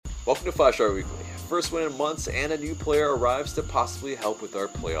Welcome to 5 Star Weekly. First win in months, and a new player arrives to possibly help with our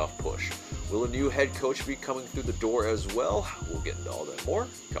playoff push. Will a new head coach be coming through the door as well? We'll get into all that and more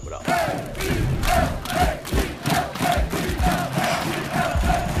coming up.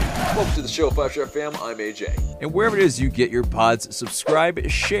 Welcome to the show, 5 Star Fam. I'm AJ. And wherever it is you get your pods, subscribe,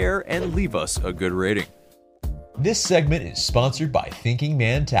 share, and leave us a good rating. This segment is sponsored by Thinking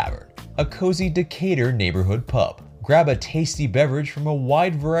Man Tavern, a cozy Decatur neighborhood pub. Grab a tasty beverage from a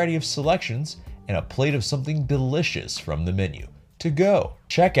wide variety of selections and a plate of something delicious from the menu. To go,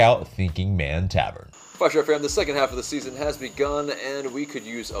 check out Thinking Man Tavern. 5 Star Fam, the second half of the season has begun, and we could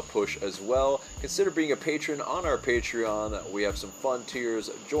use a push as well. Consider being a patron on our Patreon. We have some fun tiers.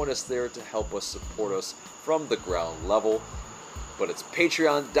 Join us there to help us support us from the ground level. But it's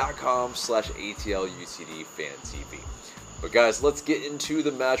patreon.com/ATLUTDFanTV. But guys, let's get into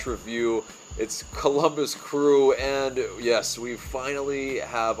the match review. It's Columbus Crew, and yes, we finally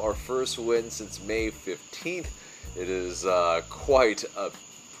have our first win since May 15th. It is been quite a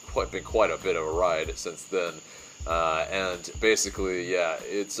bit of a ride since then. And basically, yeah,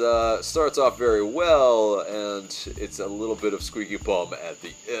 it starts off very well, and it's a little bit of squeaky bum at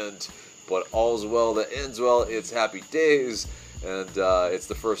the end. But all's well that ends well. It's happy days. And it's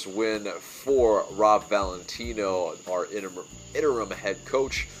the first win for Rob Valentino, our interim head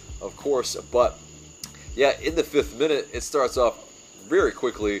coach, of course. But yeah, in the 5th minute, it starts off very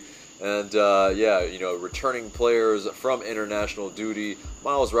quickly. And returning players from international duty,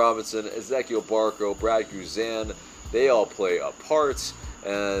 Miles Robinson, Ezequiel Barco, Brad Guzan, they all play a part.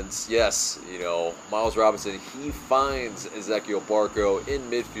 And yes, Miles Robinson, he finds Ezequiel Barco in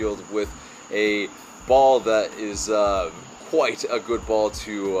midfield with a ball that is quite a good ball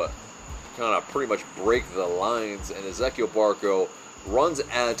to kind of pretty much break the lines, and Ezequiel Barco runs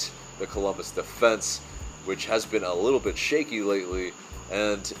at the Columbus defense, which has been a little bit shaky lately,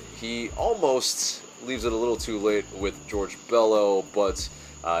 and he almost leaves it a little too late with George Bello, but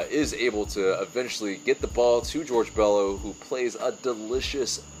is able to eventually get the ball to George Bello, who plays a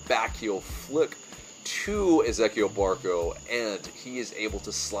delicious backheel flick to Ezequiel Barco, and he is able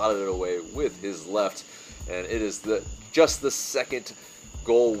to slot it away with his left, and it is just the second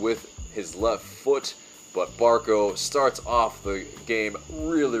goal with his left foot. But Barco starts off the game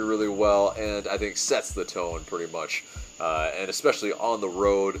really, really well, and I think sets the tone pretty much, and especially on the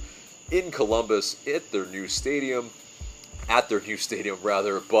road in Columbus at their new stadium, but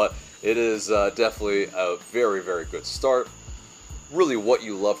it is definitely a very, very good start. Really what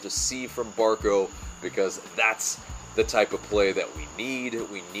you love to see from Barco, because that's the type of play that we need.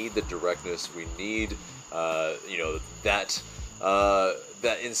 We need the directness. We need that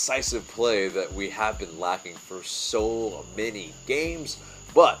incisive play that we have been lacking for so many games.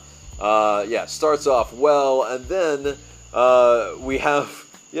 But starts off well, and then we have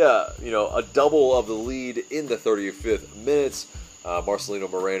a double of the lead in the 35th minute. Marcelino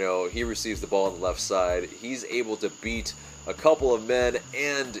Moreno, he receives the ball on the left side. He's able to beat a couple of men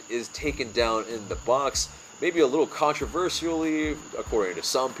and is taken down in the box. Maybe a little controversially, according to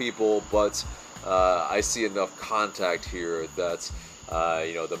some people, but I see enough contact here that,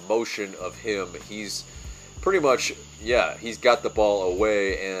 the motion of him, he's pretty much, he's got the ball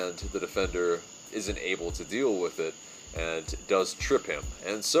away, and the defender isn't able to deal with it and does trip him.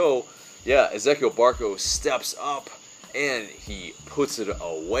 And so, Ezequiel Barco steps up and he puts it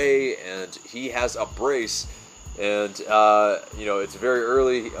away, and he has a brace. And, it's very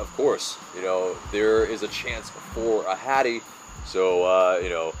early, of course. There is a chance for a Hattie.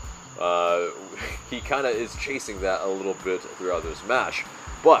 So, he kind of is chasing that a little bit throughout this match.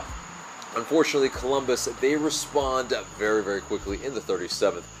 But, unfortunately, Columbus, they respond very, very quickly in the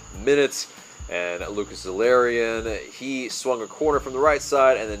 37th minute. And Lucas Zelarian, he swung a corner from the right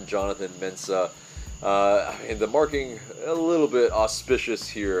side, and then Jonathan Mensah. The marking a little bit auspicious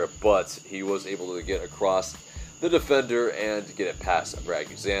here, but he was able to get across the defender and get it past Brad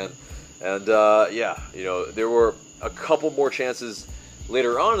Guzan. And there were a couple more chances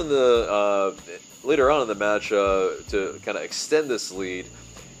later on in the match to kind of extend this lead,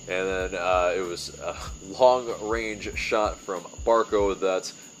 and then it was a long-range shot from Barco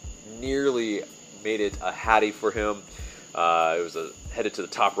that nearly made it a Hattie for him. It was headed to the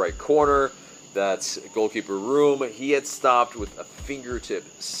top right corner. That's goalkeeper Room. He had stopped with a fingertip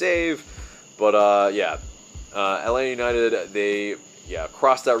save, but Atlanta United, they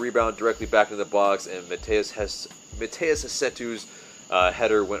crossed that rebound directly back into the box, and Mateus Hesetu's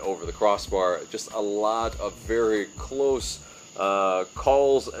header went over the crossbar. Just a lot of very close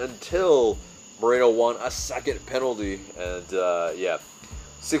calls until Moreno won a second penalty, and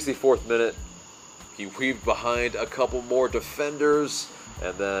 64th minute, he weaved behind a couple more defenders,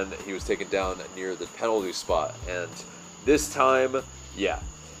 and then he was taken down near the penalty spot. And this time,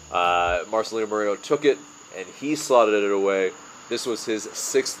 Marcelino Moreno took it, and he slotted it away. This was his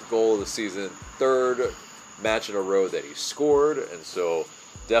 6th goal of the season, 3rd match in a row that he scored, and so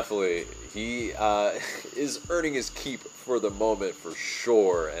definitely he is earning his keep for the moment for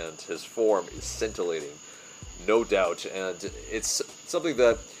sure, and his form is scintillating, no doubt. And it's something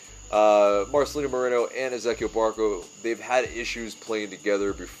that Marcelino Moreno and Ezequiel Barco, they've had issues playing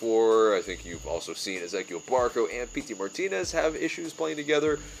together before. I think you've also seen Ezequiel Barco and Pity Martinez have issues playing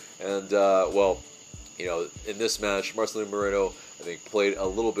together. And, in this match, Marcelino Moreno, I think, played a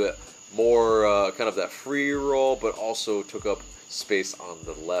little bit more kind of that free role, but also took up space on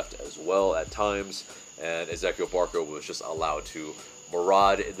the left as well at times. And Ezequiel Barco was just allowed to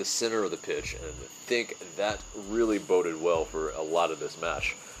maraud in the center of the pitch, and I think that really boded well for a lot of this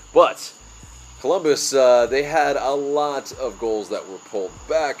match. But Columbus, they had a lot of goals that were pulled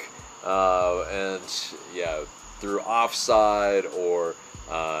back, through offside or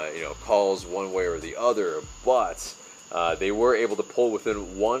calls one way or the other. But they were able to pull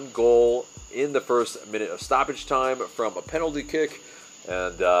within 1 goal in the first minute of stoppage time from a penalty kick.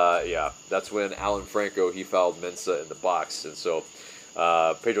 And that's when Alan Franco, he fouled Mensah in the box. And so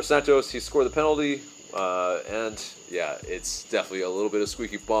Pedro Santos, he scored the penalty. It's definitely a little bit of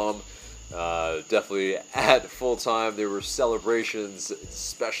squeaky bum. Definitely at full time, there were celebrations,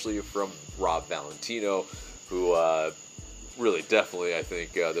 especially from Rob Valentino, who really definitely, I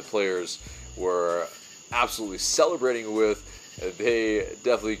think, the players were absolutely celebrating with. They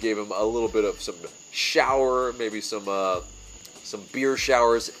definitely gave him a little bit of some shower, maybe some beer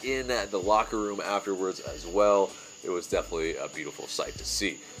showers in the locker room afterwards as well. It was definitely a beautiful sight to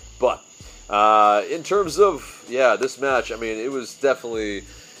see. But in terms of, this match, I mean, it was definitely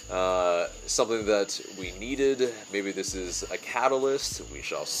something that we needed. Maybe this is a catalyst. We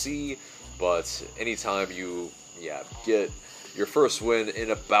shall see. But anytime you get your first win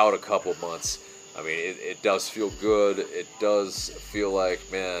in about a couple months, I mean, it does feel good. It does feel like,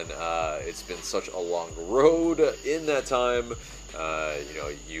 man, it's been such a long road in that time.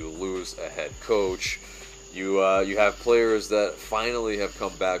 You lose a head coach. You have players that finally have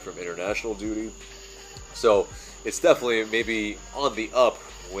come back from international duty. So it's definitely maybe on the up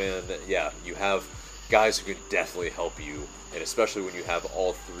when, you have guys who can definitely help you. And especially when you have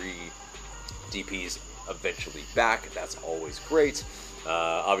all 3 DPs eventually back. That's always great.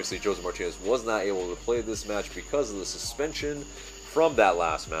 Obviously, Jose Martinez was not able to play this match because of the suspension from that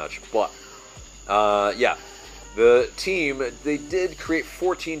last match. But, the team, they did create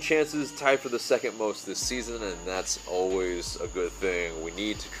 14 chances, tied for the second most this season, and that's always a good thing. We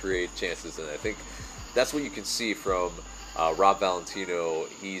need to create chances, and I think that's what you can see from Rob Valentino.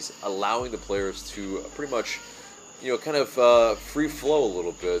 He's allowing the players to pretty much, free flow a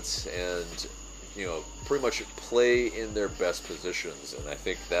little bit and, pretty much play in their best positions. And I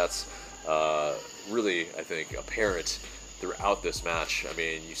think that's really, apparent throughout this match. I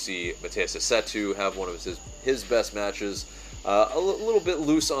mean, you see Matheus Rossetto have one of his best matches. A little bit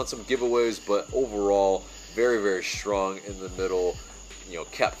loose on some giveaways, but overall very, very strong in the middle.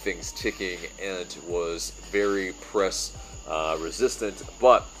 Kept things ticking and was very press resistant.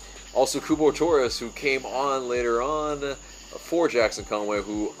 But also Cubo Torres, who came on later on for Jackson Conway,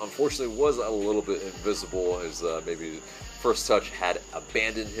 who unfortunately was a little bit invisible. His maybe first touch had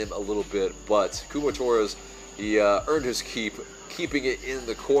abandoned him a little bit, but Cubo Torres, he earned his keep, keeping it in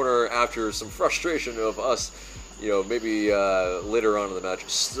the corner after some frustration of us, maybe later on in the match,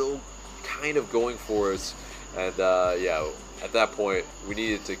 still kind of going for it. And at that point, we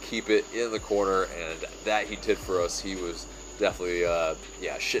needed to keep it in the corner, and that he did for us. He was definitely,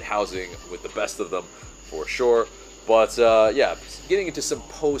 shithousing with the best of them for sure. But, getting into some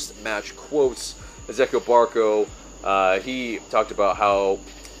post-match quotes, Ezequiel Barco, he talked about how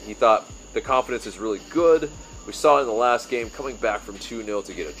he thought the confidence is really good. We saw it in the last game, coming back from 2-0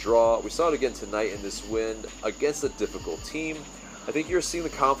 to get a draw. We saw it again tonight in this win against a difficult team. I think you're seeing the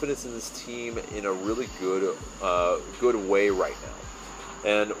confidence in this team in a really good way right now.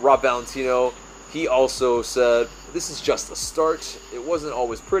 And Rob Valentino, he also said, this is just a start. It wasn't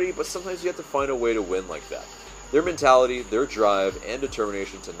always pretty, but sometimes you have to find a way to win like that. Their mentality, their drive, and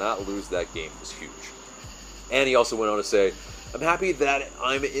determination to not lose that game was huge. And he also went on to say, I'm happy that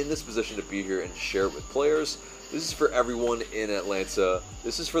I'm in this position to be here and share it with players. This is for everyone in Atlanta.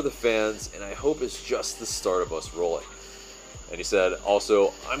 This is for the fans, and I hope it's just the start of us rolling. And he said,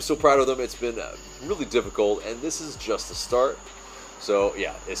 also, I'm so proud of them. It's been really difficult, and this is just the start. So,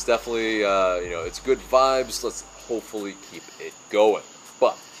 it's definitely, it's good vibes. Let's hopefully keep it going.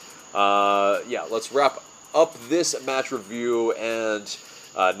 But, let's wrap up this match review and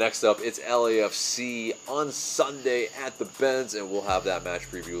Next up, it's LAFC on Sunday at the Benz, and we'll have that match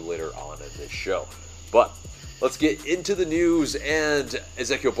preview later on in this show. But let's get into the news, and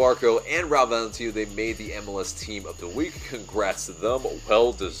Ezequiel Barco and Raul Valentino, they made the MLS Team of the Week. Congrats to them.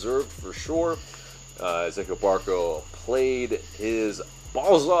 Well-deserved for sure. Ezequiel Barco played his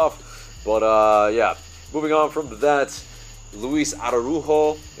balls off. But, yeah, moving on from that, Luis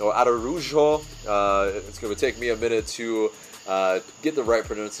Araujo, it's going to take me a minute to get the right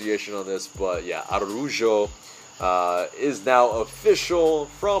pronunciation on this, but yeah, Araujo is now official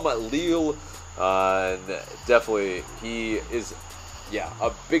from Lille, and definitely he is,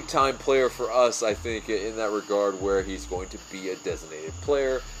 a big-time player for us, I think, in that regard, where he's going to be a designated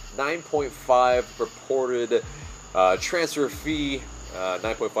player. 9.5 purported transfer fee,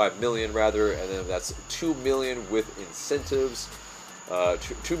 9.5 million rather, and then that's 2 million with incentives,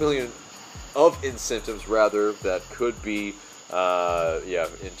 2 million of incentives rather, that could be,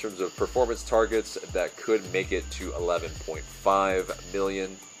 in terms of performance targets, that could make it to 11.5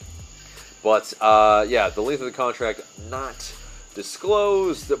 million. But, the length of the contract not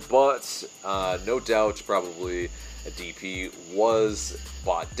disclosed, but no doubt probably a DP was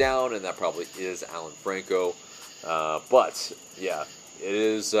bought down, and that probably is Alan Franco. But, yeah, it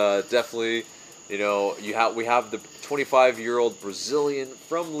is definitely, we have the 25-year-old Brazilian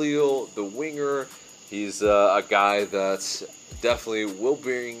from Lille, the winger. He's a guy that definitely will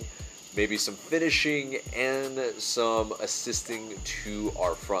bring maybe some finishing and some assisting to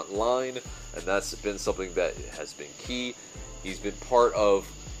our front line, and that's been something that has been key. He's been part of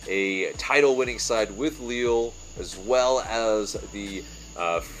a title-winning side with Lille, as well as the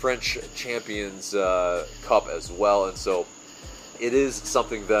French Champions Cup as well, and so it is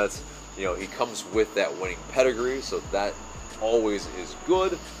something that, he comes with that winning pedigree, so that always is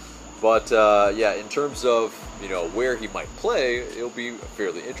good. But, in terms of, where he might play, it'll be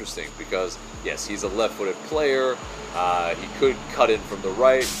fairly interesting because, yes, he's a left-footed player. He could cut in from the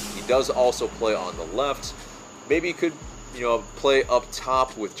right. He does also play on the left. Maybe he could, play up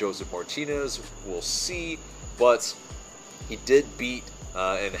top with Joseph Martinez. We'll see. But he did beat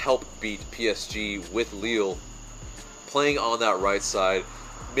and help beat PSG with Lille, playing on that right side.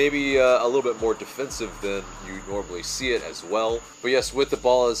 Maybe a little bit more defensive than you normally see it as well. But yes, with the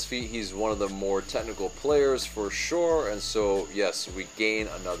ball at his feet, he's one of the more technical players for sure. And so, yes, we gain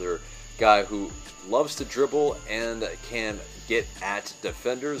another guy who loves to dribble and can get at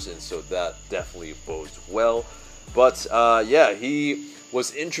defenders. And so that definitely bodes well. But, he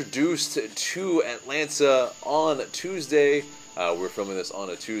was introduced to Atlanta on Tuesday. We're filming this on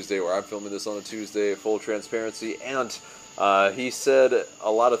a Tuesday, or I'm filming this on a Tuesday, full transparency. And he said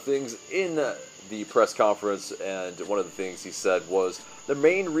a lot of things in the press conference, and one of the things he said was, the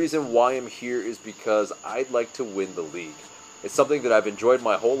main reason why I'm here is because I'd like to win the league. It's something that I've enjoyed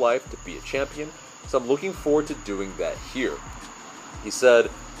my whole life, to be a champion, so I'm looking forward to doing that here. He said,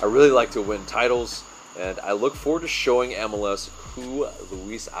 I really like to win titles, and I look forward to showing MLS who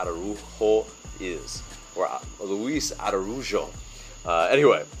Luis Araujo is, or Luis Araujo.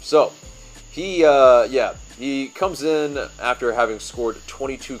 Anyway, so he comes in after having scored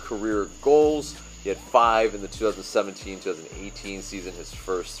 22 career goals. He had 5 in the 2017-2018 season, his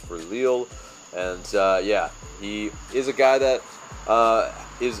first for Lille. And, he is a guy that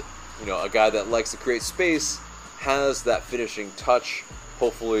a guy that likes to create space, has that finishing touch,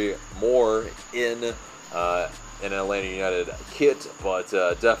 hopefully more in an Atlanta United kit, but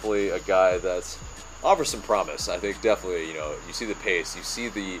definitely a guy that offers some promise. I think definitely, you see the pace, you see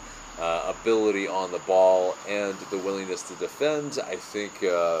the ability on the ball, and the willingness to defend. I think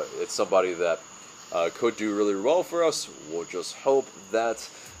it's somebody that could do really well for us. We'll just hope that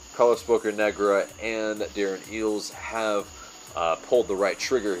Carlos Bocanegra and Darren Eales have pulled the right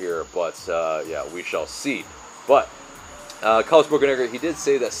trigger here, but we shall see. But Carlos Bocanegra, he did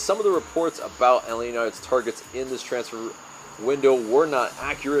say that some of the reports about Atlanta United's targets in this transfer window were not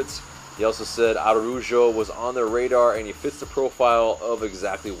accurate. He also said Araujo was on their radar, and he fits the profile of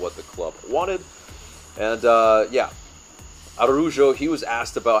exactly what the club wanted. And, Araujo, he was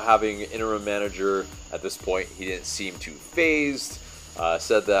asked about having an interim manager at this point. He didn't seem too phased.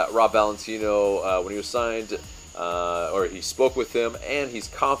 Said that Raul Valentino, when he was signed, or he spoke with him, and he's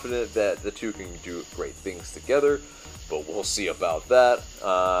confident that the two can do great things together. But we'll see about that.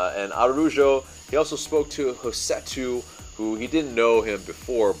 And Araujo, he also spoke to Rossetto, who he didn't know him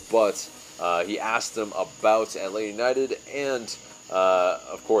before, but he asked him about Atlanta United, and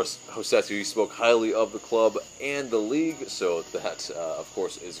of course, Rossetto, he spoke highly of the club and the league, so that, of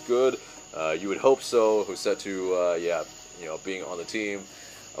course, is good. You would hope so. Rossetto, being on the team,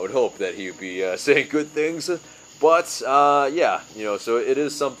 I would hope that he would be saying good things. But, yeah, so it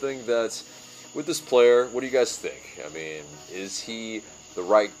is something that, with this player, what do you guys think? I mean, is he the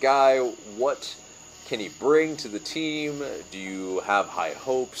right guy? What can he bring to the team? Do you have high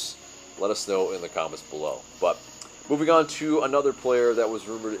hopes? Let us know in the comments below. But moving on to another player that was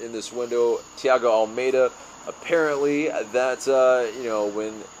rumored in this window, Thiago Almeida. Apparently, that,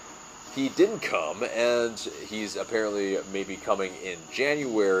 when he didn't come, and he's apparently maybe coming in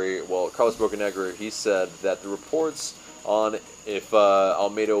January, well, Carlos Bocanegra, he said that the reports on if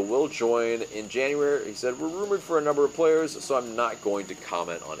Almeida will join in January, he said, we're rumored for a number of players, so I'm not going to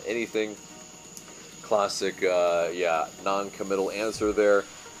comment on anything. Classic, non-committal answer there.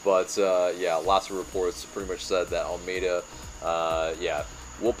 But, lots of reports pretty much said that Almeida,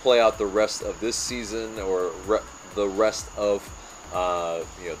 will play out the rest of this season, or the rest of,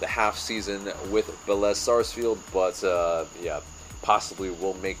 the half season with Velez Sarsfield. But, possibly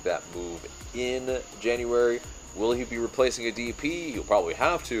will make that move in January. Will he be replacing a DP? He'll probably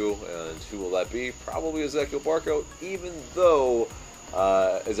have to. And who will that be? Probably Ezequiel Barco, even though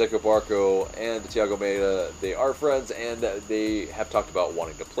Ezequiel Barco and Thiago Almeida, they are friends, and they have talked about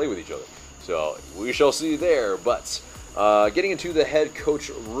wanting to play with each other. So we shall see there. But getting into the head coach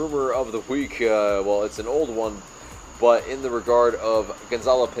rumor of the week, well, it's an old one, but in the regard of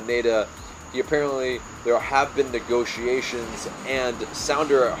Gonzalo Pineda, there have been negotiations, and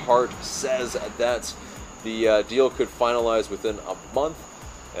Sounder at Heart says that the deal could finalize within a month.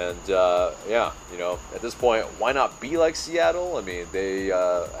 And, at this point, why not be like Seattle? I mean, they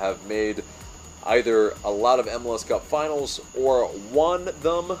have made either a lot of MLS Cup finals or won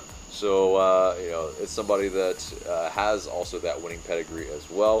them. So, it's somebody that has also that winning pedigree as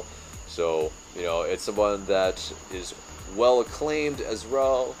well. So, it's someone that is well acclaimed as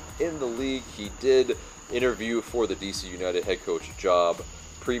well in the league. He did interview for the DC United head coach job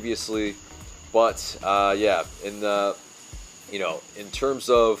previously. But, in terms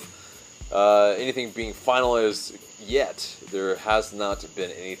of anything being finalized yet, there has not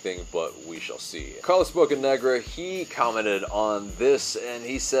been anything, but we shall see. Carlos Bocanegra, he commented on this, and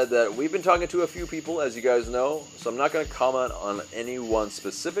he said that we've been talking to a few people, as you guys know, so I'm not going to comment on anyone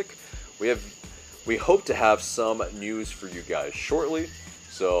specific. We hope to have some news for you guys shortly.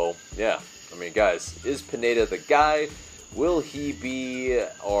 So, guys, is Pineda the guy? Will he be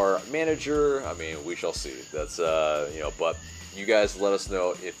our manager? I mean, we shall see. That's, but you guys let us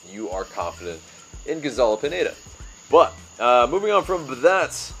know if you are confident in Gonzalo Pineda. But, moving on from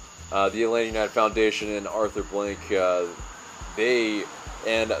that, the Atlanta United Foundation and Arthur Blank, they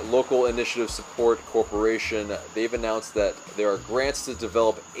and Local Initiative Support Corporation, they've announced that there are grants to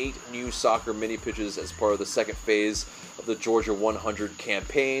develop 8 new soccer mini pitches as part of the second phase of the Georgia 100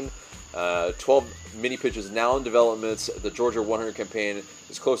 campaign. 12 mini pitches now in development. The Georgia 100 campaign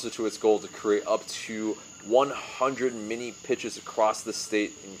is closer to its goal to create up to 100 mini pitches across the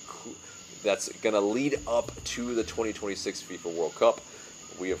state. That's going to lead up to the 2026 FIFA World Cup.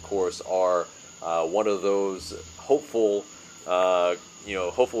 We, of course, are one of those hopeful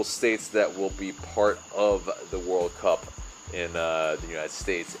states that will be part of the World Cup in the United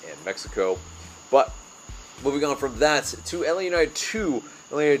States and Mexico. But moving on from that to LA United 2.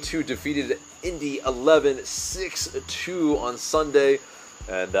 LA United 2 defeated Indy 11 6-2 on Sunday.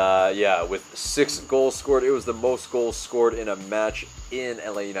 And with 6 goals scored, it was the most goals scored in a match in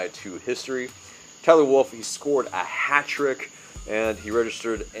LA United 2 history. Tyler Wolff, he scored a hat trick, and he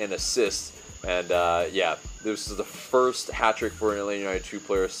registered an assist. And this is the first hat trick for an LA United 2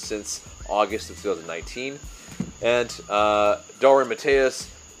 player since August of 2019. And Darwin Mateus,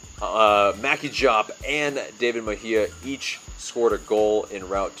 Mackie Jop, and David Mejia each scored a goal en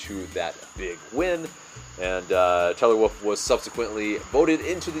route to that big win. And Tyler Wolff was subsequently voted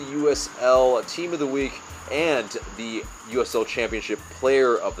into the USL Team of the Week and the USL Championship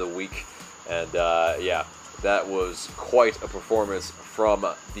Player of the Week. And that was quite a performance from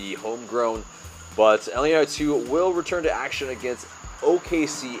the homegrown. But LA United 2 will return to action against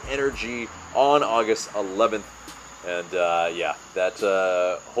OKC Energy on August 11th. And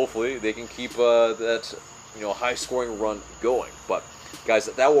hopefully they can keep that high-scoring run going. But guys,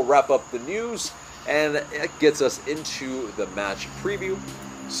 that will wrap up the news, and it gets us into the match preview.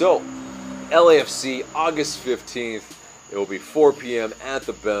 So, LAFC, August 15th. It will be 4 p.m. at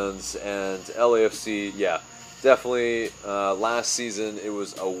the Benz, and LAFC, definitely last season it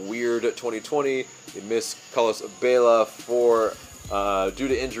was a weird 2020. They missed Carlos Vela due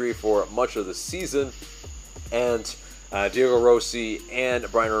to injury for much of the season, and Diego Rossi and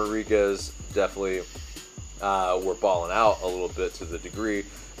Brian Rodriguez definitely were balling out a little bit to the degree.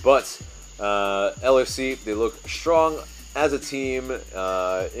 But LAFC, they look strong as a team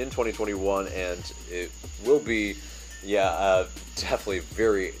in 2021, and it will be, definitely a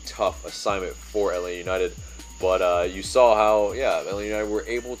very tough assignment for LA United. But you saw how, LA United were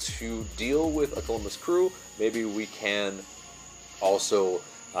able to deal with a Columbus Crew. Maybe we can also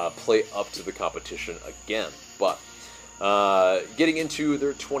play up to the competition again. But getting into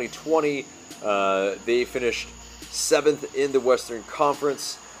their 2020, they finished 7th in the Western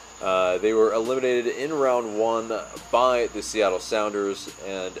Conference. They were eliminated in round 1 by the Seattle Sounders,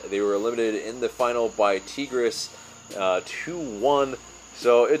 and they were eliminated in the final by Tigres 2-1.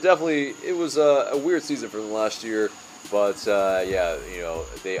 So it was a weird season for them last year, but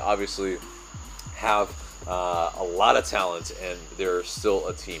they obviously have a lot of talent, and they're still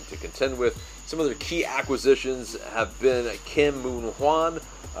a team to contend with. Some of their key acquisitions have been Kim Moon-Hwan,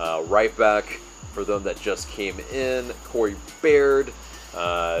 right back for them that just came in, Corey Baird,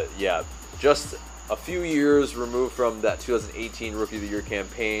 just a few years removed from that 2018 Rookie of the Year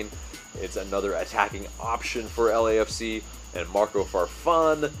campaign. It's another attacking option for LAFC. And Marco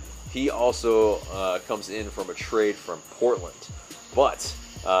Farfan, he also comes in from a trade from Portland. But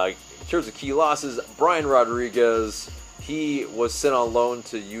in terms of key losses, Brian Rodriguez, he was sent on loan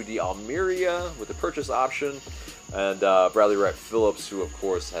to UD Almeria with a purchase option. And Bradley Wright Phillips, who of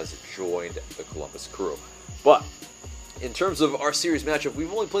course has joined the Columbus Crew. But in terms of our series matchup,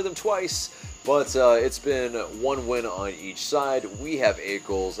 we've only played them twice, but it's been 1 win on each side. We have 8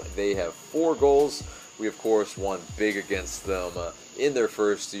 goals, they have 4 goals. We, of course, won big against them in their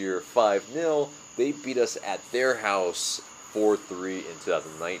first year, 5-0. They beat us at their house 4-3 in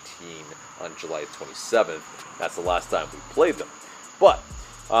 2019 on July 27th. That's the last time we played them. But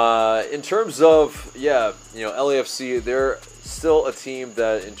in terms of, LAFC, they're still a team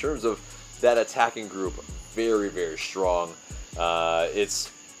that, in terms of that attacking group, very, very strong. It's,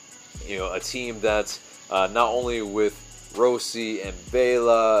 a team that not only with Rossi and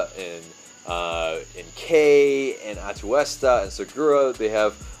Bela and Kay and Atuesta and Segura, they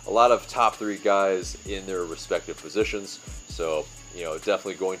have a lot of top 3 guys in their respective positions. So,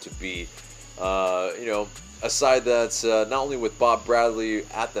 definitely going to be, a side that's not only with Bob Bradley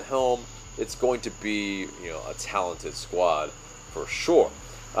at the helm, it's going to be, a talented squad for sure.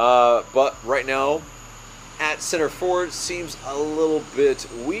 But right now, at center forward seems a little bit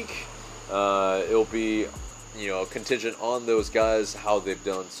weak. It'll be contingent on those guys, how they've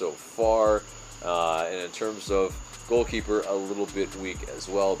done so far. And in terms of goalkeeper, a little bit weak as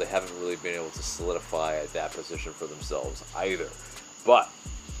well. They haven't really been able to solidify that position for themselves either. But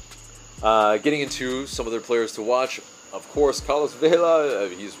getting into some of their players to watch, of course, Carlos Vela,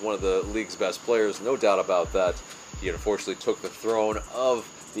 he's one of the league's best players, no doubt about that. He unfortunately took the throne of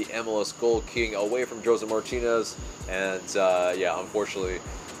the MLS Goal King away from Jose Martinez. And unfortunately,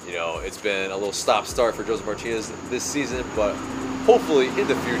 it's been a little stop-start for Jose Martinez this season, but hopefully in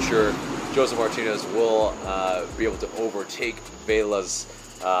the future, Jose Martinez will be able to overtake Vela's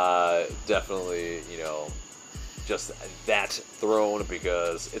definitely, just that throne,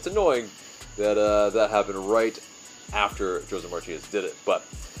 because it's annoying that that happened right after Jose Martinez did it. But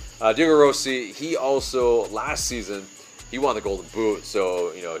Diego Rossi, he also, last season, he won the Golden Boot,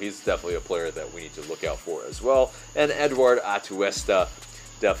 so, he's definitely a player that we need to look out for as well. And Eduard Atuesta,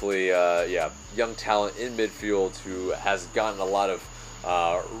 definitely, young talent in midfield who has gotten a lot of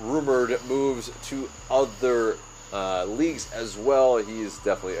rumored moves to other leagues as well. He's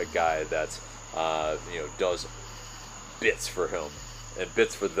definitely a guy that, does bits for him and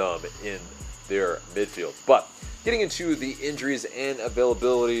bits for them in their midfield. But getting into the injuries and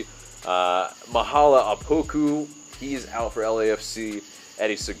availability, Mahala Apoku, he's out for LAFC.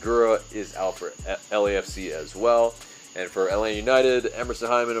 Eddie Segura is out for LAFC as well. And for LA United, Emerson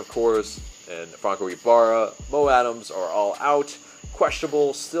Hyman, of course, and Franco Ibarra, Mo Adams are all out.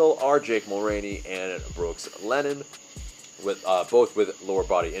 Questionable still are Jake Mulroney and Brooks Lennon, with both with lower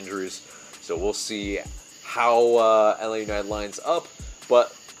body injuries. So we'll see how LA United lines up.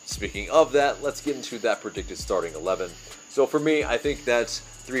 But speaking of that, let's get into that predicted starting 11. So for me, I think that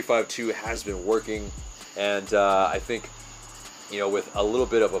 3-5-2 has been working. And I think, with a little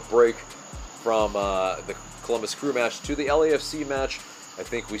bit of a break from the Columbus Crew match to the LAFC match, I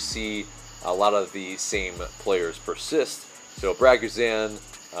think we see a lot of the same players persist. So Brad Guzan,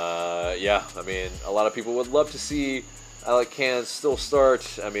 a lot of people would love to see Alec Can still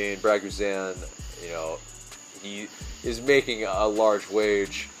start. I mean, Brad Guzan, he is making a large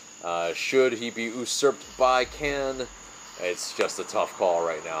wage. Should he be usurped by Can? It's just a tough call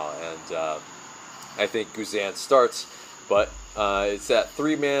right now, and I think Guzan starts, but it's that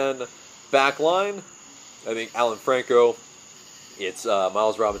 3-man back line. I think Alan Franco, it's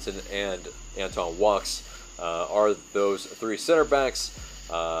Miles Robinson and Anton Walks. are those three center backs.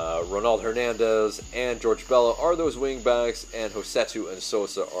 Ronald Hernandez and George Bella are those wing backs, and Josetu and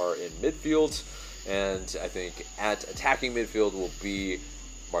Sosa are in midfield. And I think at attacking midfield will be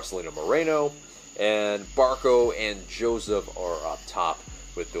Marcelino Moreno, and Barco and Joseph are up top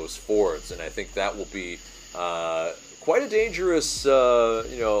with those forwards. And I think that will be quite a dangerous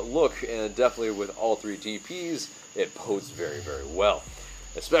look, and definitely with all three DPs, it bodes very, very well,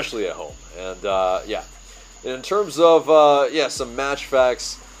 especially at home. And in terms of some match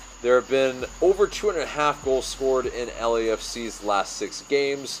facts, there have been over 2.5 goals scored in LAFC's last 6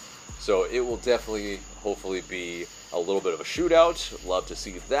 games, so it will definitely, hopefully, be a little bit of a shootout. Love to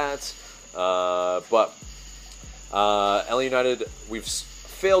see that. But LA United, we've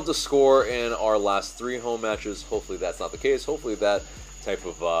failed to score in our last 3 home matches. Hopefully that's not the case. Hopefully that type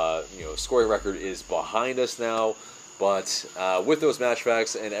of scoring record is behind us now. But with those match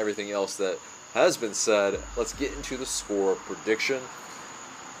facts and everything else that has been said, let's get into the score prediction.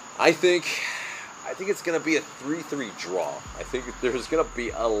 I think it's going to be a 3-3 draw. I think there's going to be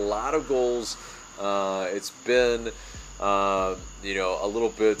a lot of goals. It's been a little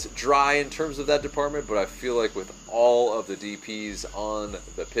bit dry in terms of that department, but I feel like with all of the DPs on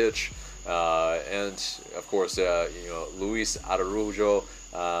the pitch, and of course, Luis Araujo,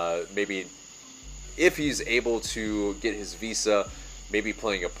 maybe if he's able to get his visa, maybe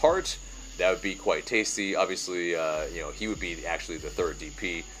playing a part, that would be quite tasty. Obviously, he would be actually the third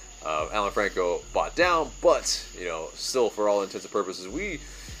DP. Alan Franco bought down, but still, for all intents and purposes, we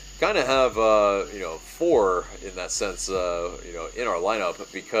kind of have 4 in that sense, in our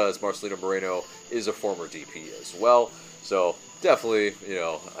lineup, because Marcelino Moreno is a former DP as well. So definitely,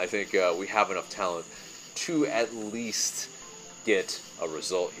 I think we have enough talent to at least get a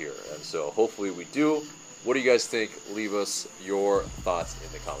result here, and so hopefully we do. What do you guys think? Leave us your thoughts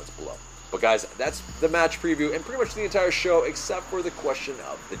in the comments below. But guys, that's the match preview and pretty much the entire show except for the question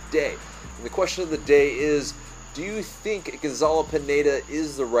of the day. And the question of the day is, do you think Gonzalo Pineda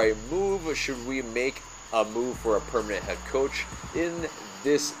is the right move? Should we make a move for a permanent head coach in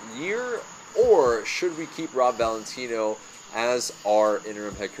this year? Or should we keep Rob Valentino as our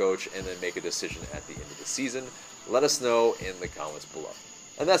interim head coach and then make a decision at the end of the season? Let us know in the comments below.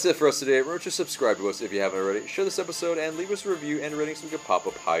 And that's it for us today. Remember to subscribe to us if you haven't already. Share this episode and leave us a review and rating so we can pop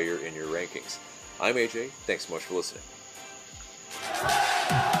up higher in your rankings. I'm AJ. Thanks so much for listening.